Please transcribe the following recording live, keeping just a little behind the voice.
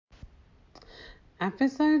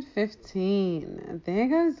Episode 15. There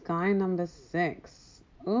goes guy number 6.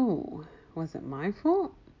 Ooh, was it my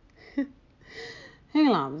fault? Hey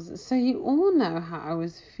loves, so you all know how I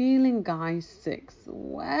was feeling guy 6.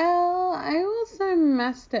 Well, I also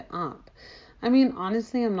messed it up. I mean,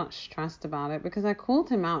 honestly, I'm not stressed about it because I called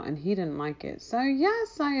him out and he didn't like it. So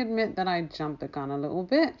yes, I admit that I jumped the gun a little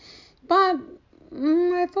bit, but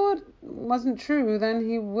I thought it wasn't true, then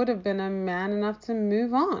he would have been a man enough to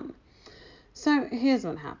move on. So here's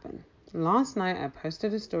what happened. Last night I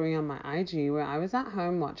posted a story on my IG where I was at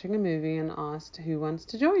home watching a movie and asked who wants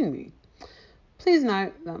to join me. Please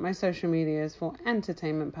note that my social media is for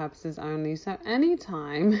entertainment purposes only, so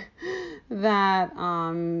anytime that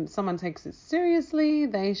someone takes it seriously,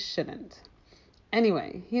 they shouldn't.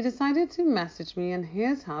 Anyway, he decided to message me, and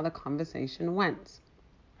here's how the conversation went.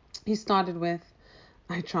 He started with,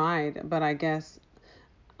 I tried, but I guess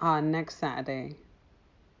next Saturday.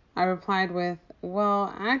 I replied with,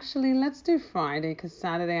 well, actually, let's do Friday because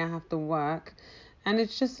Saturday I have to work and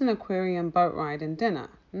it's just an aquarium boat ride and dinner.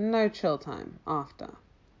 No chill time after.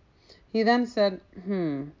 He then said,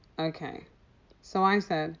 okay. So I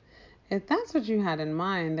said, if that's what you had in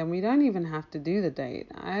mind, then we don't even have to do the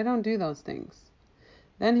date. I don't do those things.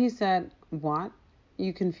 Then he said, what?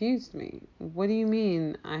 You confused me. What do you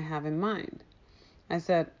mean I have in mind? I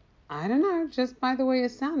said, I don't know, just by the way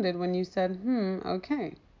it sounded when you said,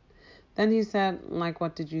 okay. Then he said, like,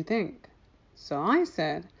 what did you think? So I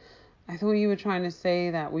said, I thought you were trying to say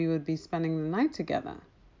that we would be spending the night together.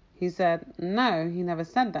 He said, no, he never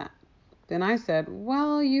said that. Then I said,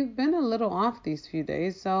 well, you've been a little off these few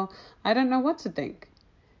days, so I don't know what to think.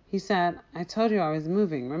 He said, I told you I was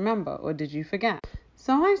moving, remember, or did you forget?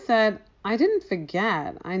 So I said, I didn't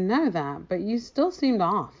forget, I know that, but you still seemed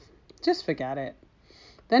off. Just forget it.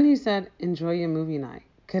 Then he said, enjoy your movie night.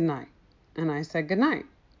 Good night. And I said, good night.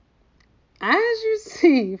 As you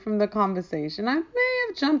see from the conversation, I may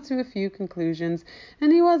have jumped to a few conclusions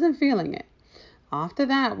and he wasn't feeling it. After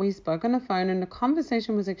that, we spoke on the phone and the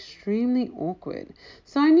conversation was extremely awkward,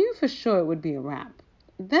 so I knew for sure it would be a wrap.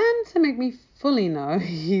 Then, to make me fully know,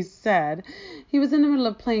 he said he was in the middle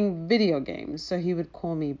of playing video games, so he would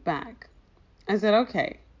call me back. I said,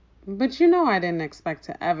 okay, but you know I didn't expect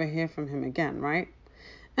to ever hear from him again, right?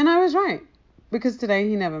 And I was right, because today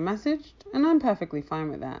he never messaged, and I'm perfectly fine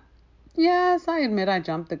with that. Yes, I admit I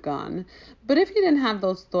jumped the gun, but if he didn't have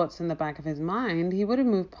those thoughts in the back of his mind, he would have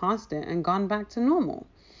moved past it and gone back to normal.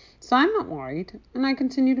 So I'm not worried, and I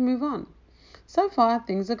continue to move on. So far,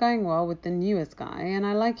 things are going well with the newest guy, and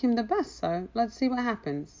I like him the best, so let's see what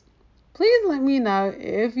happens. Please let me know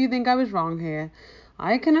if you think I was wrong here.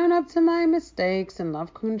 I can own up to my mistakes and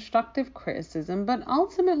love constructive criticism, but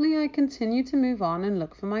ultimately I continue to move on and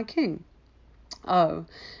look for my king. Oh,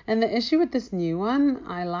 and the issue with this new one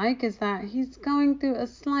I like is that he's going through a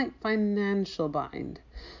slight financial bind.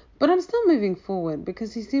 But I'm still moving forward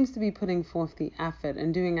because he seems to be putting forth the effort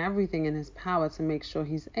and doing everything in his power to make sure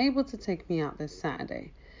he's able to take me out this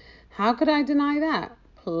Saturday. How could I deny that?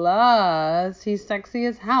 Plus, he's sexy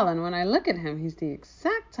as hell, and when I look at him, he's the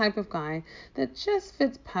exact type of guy that just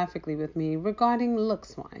fits perfectly with me regarding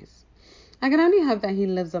looks-wise. I can only hope that he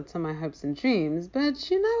lives up to my hopes and dreams, but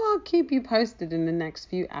I'll keep you posted in the next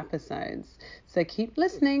few episodes. So keep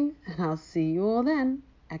listening, and I'll see you all then.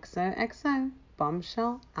 XOXO,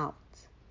 Bombshell out.